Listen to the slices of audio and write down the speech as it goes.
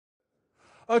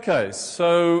Okay,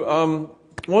 so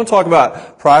I want to talk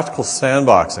about practical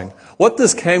sandboxing. What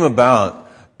this came about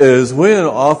is we in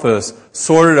Office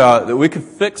sorted out that we could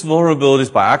fix vulnerabilities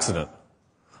by accident.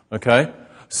 Okay?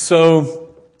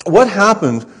 So what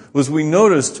happened was we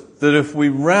noticed that if we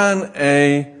ran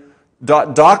a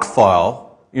 .doc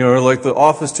file, like the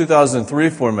Office 2003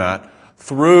 format,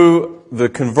 through the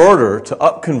converter to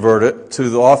upconvert it to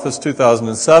the Office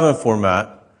 2007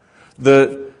 format,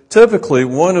 that typically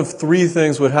one of three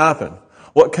things would happen.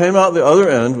 What came out the other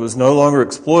end was no longer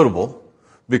exploitable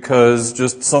because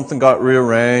just something got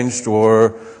rearranged,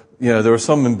 or there was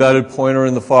some embedded pointer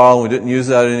in the file and we didn't use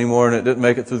that anymore and it didn't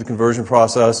make it through the conversion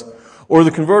process. Or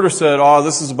the converter said, oh,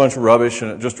 this is a bunch of rubbish,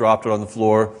 and it just dropped it on the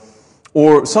floor.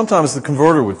 Or sometimes the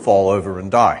converter would fall over and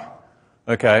die.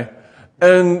 Okay?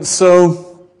 And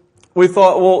so we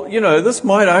thought, well, this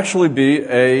might actually be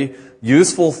a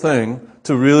useful thing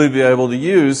to really be able to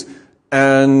use.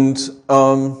 And,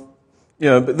 but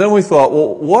then we thought,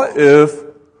 well, what if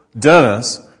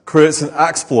Dennis creates an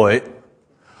exploit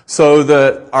so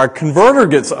that our converter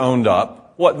gets owned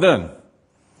up? What then?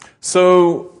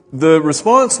 So the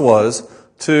response was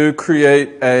to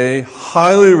create a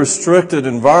highly restricted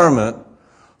environment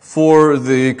for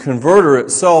the converter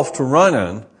itself to run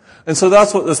in. And so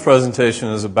that's what this presentation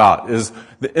is about, is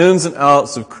the ins and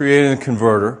outs of creating a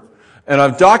converter. And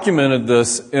I've documented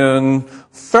this in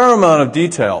a fair amount of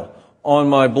detail on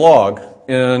my blog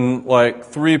in like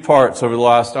 3 parts over the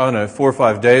last, 4 or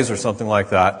 5 days or something like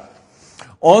that,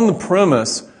 on the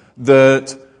premise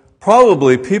that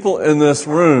probably people in this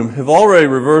room have already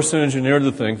reverse engineered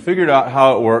the thing, figured out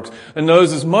how it works, and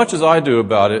knows as much as I do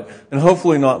about it, and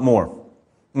hopefully not more.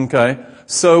 Okay?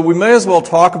 So we may as well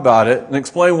talk about it and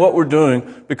explain what we're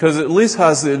doing, because it at least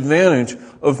has the advantage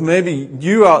of maybe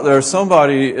you out there,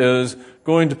 somebody is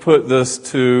going to put this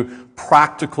to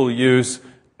practical use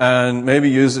and maybe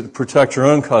use it to protect your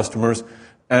own customers,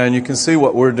 and you can see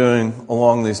what we're doing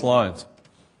along these lines.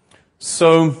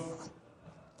 So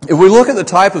if we look at the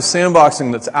type of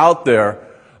sandboxing that's out there,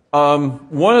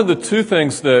 one of the two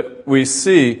things that we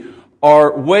see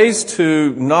are ways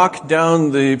to knock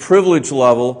down the privilege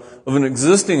level of an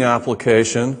existing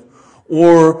application,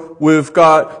 or we've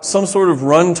got some sort of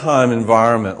runtime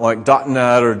environment like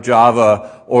 .NET or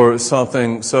Java or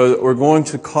something, so that we're going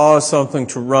to cause something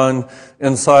to run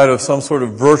inside of some sort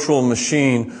of virtual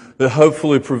machine that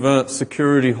hopefully prevents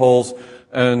security holes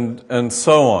and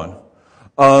so on.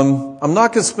 I'm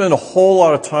not going to spend a whole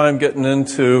lot of time getting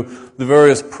into the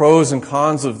various pros and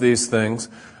cons of these things.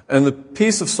 And the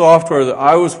piece of software that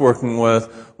I was working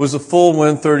with was a full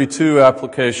Win32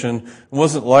 application and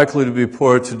wasn't likely to be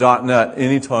ported to .NET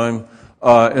anytime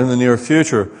in the near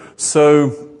future.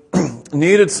 So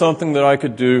needed something that I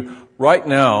could do right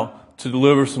now to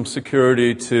deliver some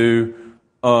security to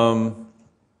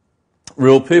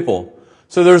real people.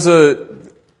 So there's a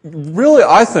really,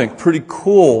 I think, pretty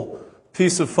cool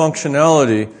piece of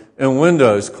functionality in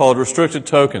Windows called restricted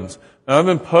tokens. And I've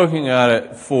been poking at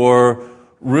it for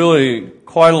really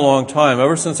quite a long time,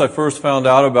 ever since I first found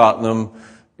out about them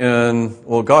in,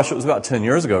 well, gosh, it was about 10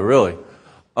 years ago, really.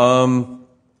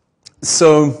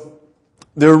 So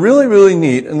they're really, really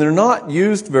neat, and they're not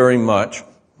used very much.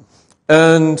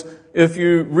 And if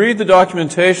you read the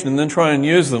documentation and then try and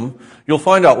use them, you'll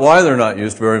find out why they're not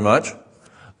used very much.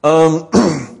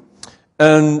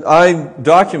 And I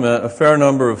document a fair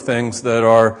number of things that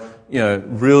are,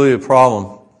 really a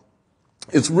problem.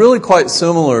 It's really quite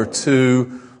similar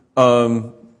to,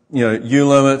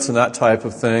 U-limits and that type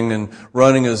of thing, and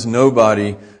running as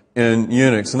nobody in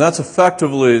Unix. And that's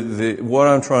effectively what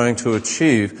I'm trying to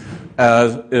achieve,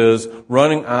 is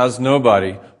running as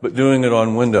nobody, but doing it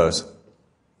on Windows.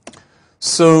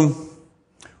 So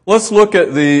let's look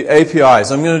at the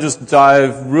APIs. I'm going to just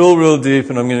dive real deep,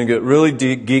 and I'm going to get really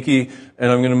geeky,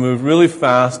 and I'm going to move really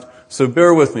fast. So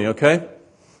bear with me, okay?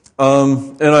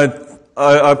 And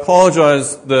I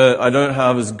apologize that I don't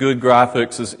have as good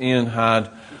graphics as Ian had.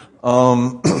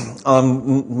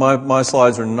 My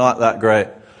slides are not that great.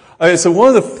 Okay, so one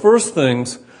of the first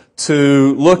things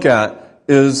to look at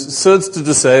is SIDS to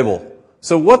disable.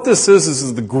 So what this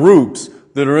is the groups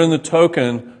that are in the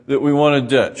token that we want to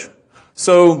ditch.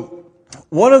 So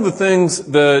one of the things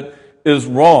that is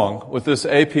wrong with this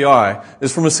API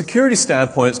is, from a security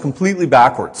standpoint, it's completely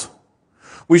backwards.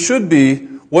 We should be,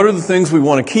 what are the things we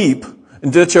want to keep,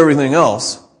 and ditch everything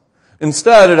else.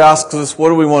 Instead, it asks us, what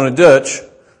do we want to ditch?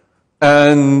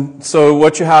 And so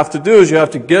what you have to do is you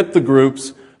have to get the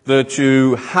groups that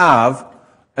you have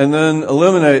and then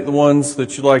eliminate the ones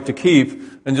that you'd like to keep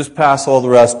and just pass all the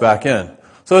rest back in.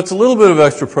 So it's a little bit of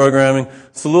extra programming.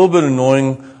 It's a little bit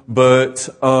annoying, but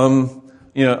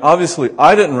obviously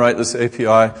I didn't write this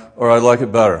API, or I'd like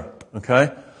it better.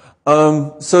 Okay?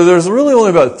 So there's really only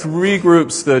about 3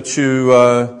 groups that you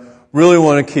really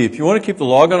want to keep. You want to keep the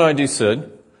logon ID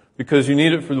SID, because you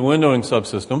need it for the windowing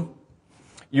subsystem.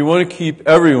 You want to keep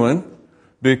everyone,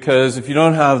 because if you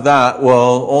don't have that,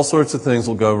 well, all sorts of things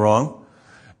will go wrong.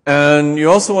 And you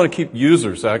also want to keep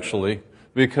users, actually,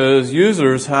 because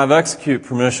users have execute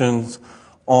permissions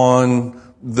on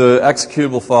the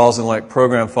executable files and like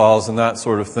program files and that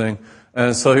sort of thing.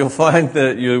 And so you'll find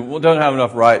that you don't have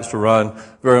enough rights to run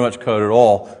very much code at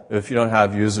all if you don't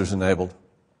have users enabled.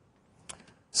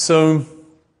 So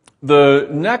the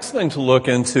next thing to look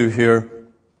into here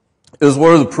is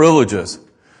what are the privileges.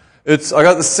 I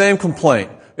got the same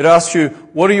complaint. It asks you,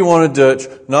 what do you want to ditch,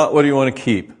 not what do you want to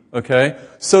keep. Okay?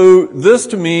 So this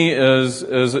to me is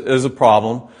a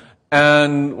problem.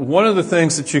 And one of the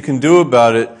things that you can do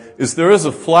about it is there is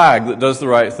a flag that does the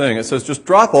right thing. It says just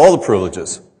drop all the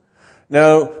privileges.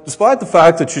 Now, despite the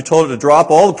fact that you told it to drop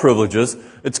all the privileges,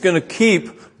 it's going to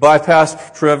keep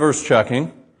bypass traverse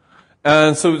checking.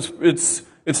 And so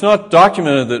it's not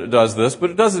documented that it does this, but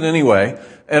it does it anyway.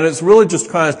 And it's really just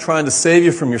kind of trying to save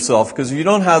you from yourself, because if you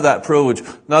don't have that privilege,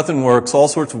 nothing works. All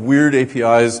sorts of weird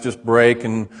APIs just break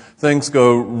and things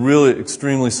go really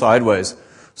extremely sideways.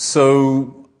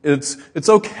 So it's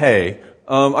okay.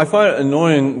 I find it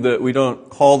annoying that we don't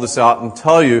call this out and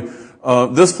tell you,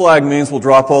 this flag means we'll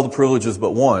drop all the privileges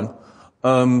but one.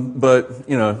 But,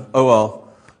 oh well.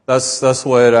 That's the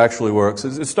way it actually works.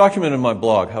 It's documented in my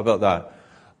blog. How about that?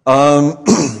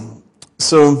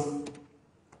 So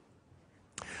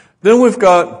then we've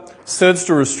got SIDs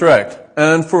to restrict.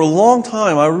 And for a long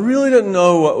time, I really didn't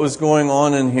know what was going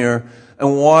on in here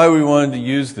and why we wanted to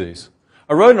use these.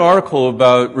 I wrote an article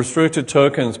about restricted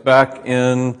tokens back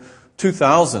in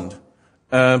 2000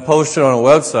 and published it on a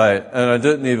website, and I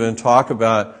didn't even talk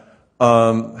about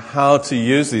how to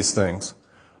use these things.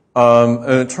 And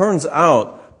it turns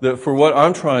out that for what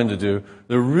I'm trying to do,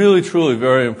 they're really, truly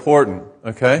very important.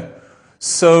 Okay?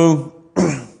 So,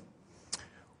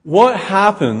 what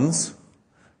happens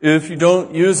if you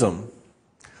don't use them?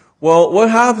 Well, what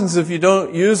happens if you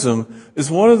don't use them is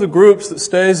one of the groups that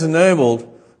stays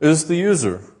enabled is the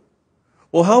user.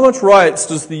 Well, how much rights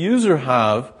does the user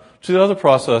have to the other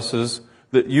processes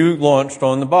that you launched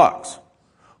on the box?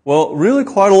 Well, really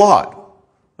quite a lot.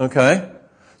 Okay?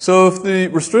 So if the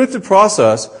restricted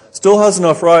process still has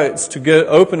enough rights to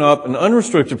open up an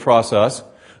unrestricted process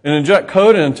and inject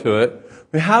code into it,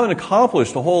 we haven't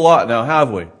accomplished a whole lot now, have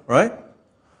we? Right?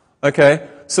 Okay?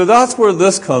 So that's where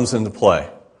this comes into play.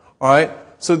 Alright?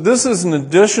 So this is an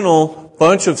additional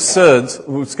bunch of SIDs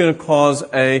which is going to cause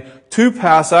a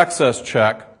 2-pass access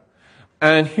check.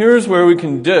 And here's where we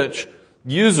can ditch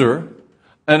user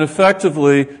and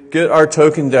effectively get our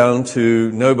token down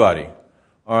to nobody.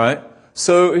 Alright?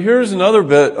 So here's another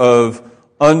bit of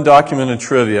undocumented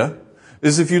trivia,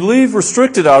 is if you leave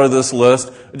restricted out of this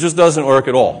list, it just doesn't work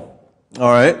at all.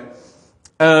 Alright?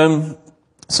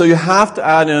 So you have to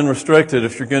add in restricted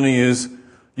if you're going to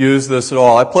use this at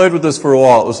all. I played with this for a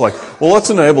while. It was like, well, let's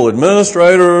enable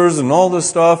administrators and all this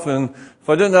stuff, and if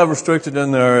I didn't have restricted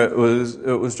in there, it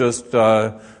was just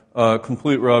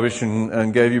complete rubbish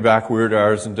and gave you back weird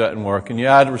errors and didn't work. And you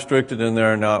add restricted in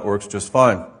there, and now it works just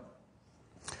fine.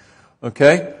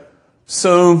 Okay?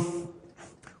 So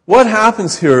what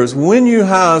happens here is when you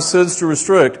have SIDs to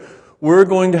restrict, we're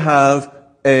going to have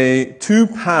a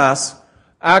 2-pass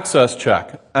access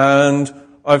check. And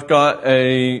I've got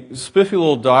a spiffy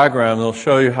little diagram that'll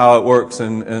show you how it works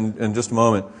in just a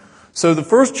moment. So the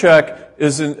first check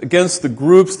is against the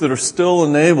groups that are still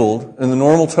enabled in the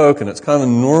normal token. It's kind of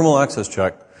a normal access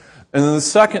check. And then the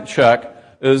second check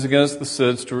is against the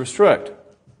SIDs to restrict.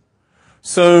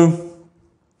 So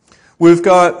we've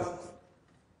got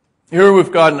an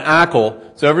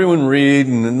ACL. So everyone read,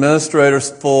 and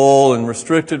administrators full, and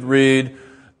restricted read,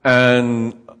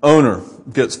 and owner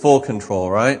gets full control,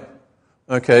 right?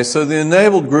 Okay, so the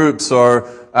enabled groups are,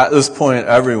 at this point,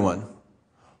 everyone.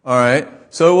 Alright,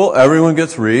 so well, everyone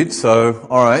gets read, so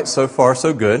alright, so far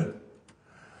so good.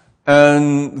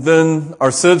 And then our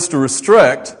SIDs to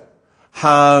restrict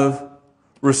have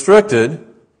restricted,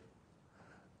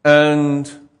 and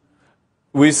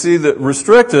we see that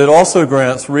restricted also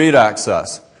grants read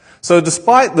access. So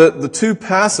despite that the 2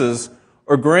 passes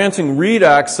are granting read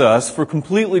access for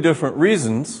completely different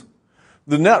reasons,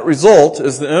 the net result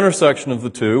is the intersection of the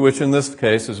two, which in this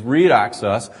case is read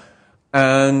access,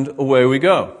 and away we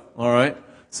go. All right?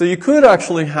 So you could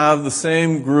actually have the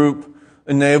same group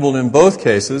enabled in both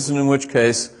cases, and in which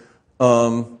case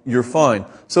you're fine.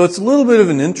 So it's a little bit of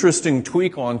an interesting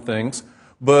tweak on things,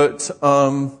 but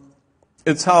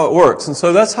it's how it works. And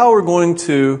so that's how we're going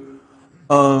to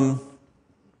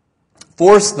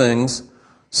force things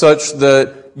such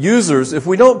that users, if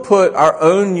we don't put our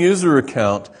own user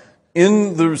account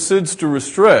in the SIDS to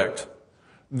restrict,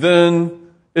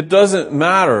 then it doesn't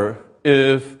matter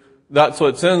if that's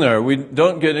what's in there. We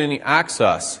don't get any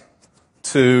access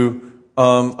to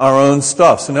our own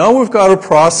stuff. So now we've got a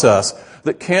process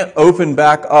that can't open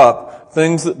back up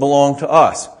things that belong to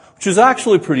us, which is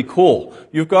actually pretty cool.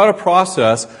 You've got a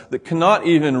process that cannot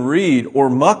even read or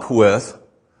muck with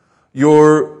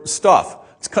your stuff.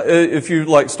 If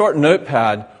you start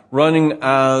Notepad running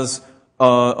as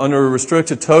under a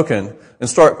restricted token and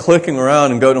start clicking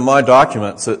around and go to My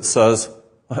Documents, it says,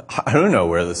 I don't know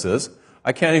where this is.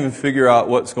 I can't even figure out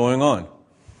what's going on.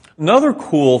 Another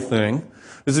cool thing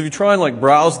is if you try and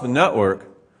browse the network,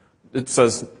 it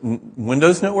says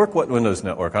Windows Network? What Windows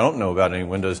Network? I don't know about any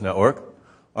Windows Network.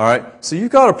 All right, so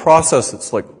you've got a process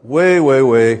that's way, way,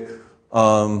 way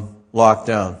locked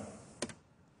down.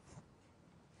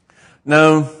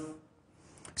 Now,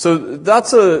 so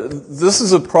this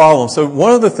is a problem. So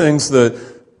one of the things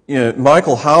that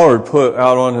Michael Howard put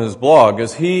out on his blog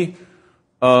is he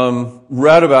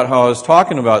read about how I was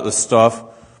talking about this stuff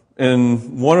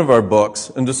in one of our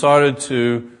books and decided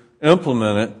to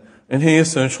implement it, and he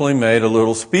essentially made a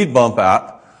little speed bump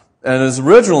app. And his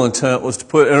original intent was to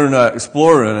put Internet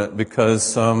Explorer in it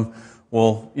because,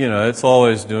 it's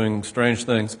always doing strange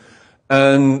things.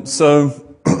 And so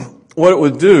what it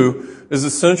would do is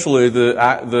essentially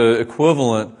the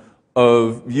equivalent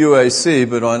of UAC,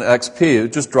 but on XP. It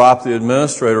would just drop the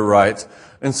administrator rights.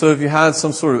 And so if you had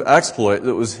some sort of exploit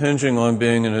that was hinging on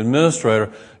being an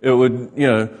administrator, it would,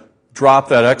 drop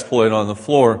that exploit on the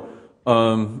floor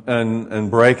and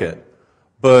break it.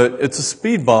 But it's a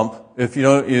speed bump if you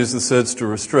don't use the SIDS to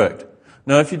restrict.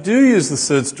 Now, if you do use the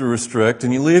SIDS to restrict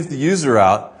and you leave the user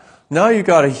out, now you've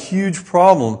got a huge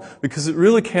problem because it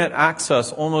really can't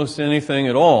access almost anything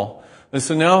at all. And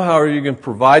so now how are you going to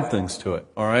provide things to it,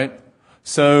 all right?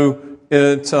 So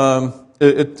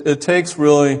it takes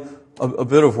really a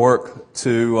bit of work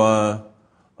to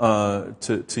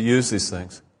use these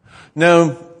things.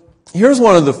 Now, here's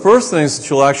one of the first things that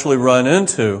you'll actually run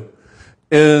into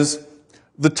is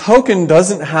the token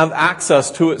doesn't have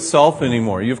access to itself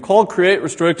anymore. You've called create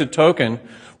restricted token,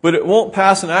 but it won't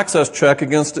pass an access check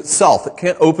against itself. It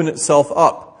can't open itself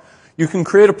up. You can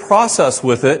create a process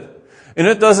with it, and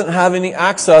it doesn't have any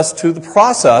access to the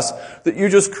process that you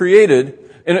just created,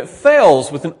 and it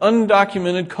fails with an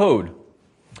undocumented code.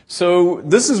 So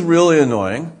this is really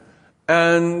annoying,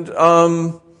 and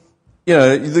the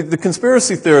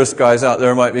conspiracy theorist guys out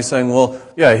there might be saying, well,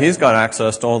 yeah, he's got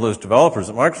access to all those developers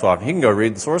at Microsoft. He can go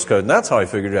read the source code, and that's how I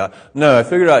figured it out. No, I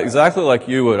figured it out exactly like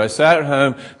you would. I sat at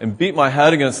home and beat my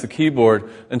head against the keyboard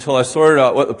until I sorted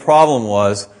out what the problem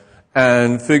was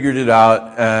and figured it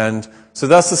out. And so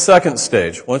that's the second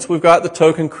stage. Once we've got the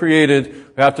token created,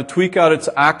 we have to tweak out its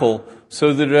ACL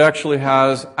so that it actually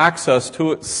has access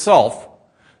to itself,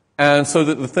 and so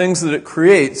that the things that it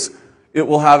creates it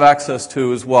will have access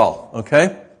to as well,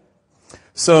 okay?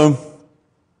 So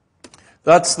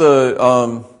that's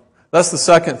the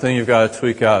second thing you've got to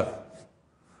tweak out.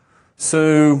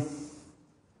 So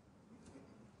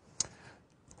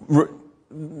we're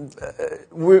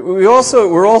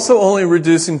also only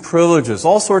reducing privileges.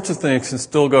 All sorts of things can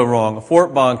still go wrong. A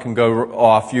fort bond can go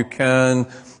off. You can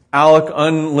alloc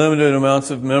unlimited amounts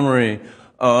of memory.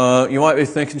 You might be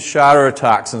thinking shatter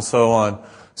attacks and so on.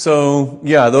 So,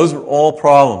 yeah, those are all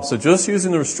problems. So just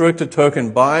using the restricted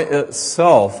token by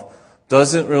itself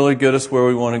doesn't really get us where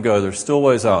we want to go. There's still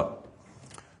ways out.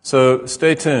 So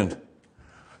stay tuned.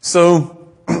 So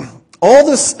all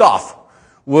this stuff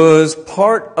was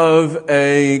part of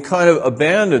a kind of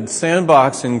abandoned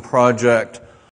sandboxing project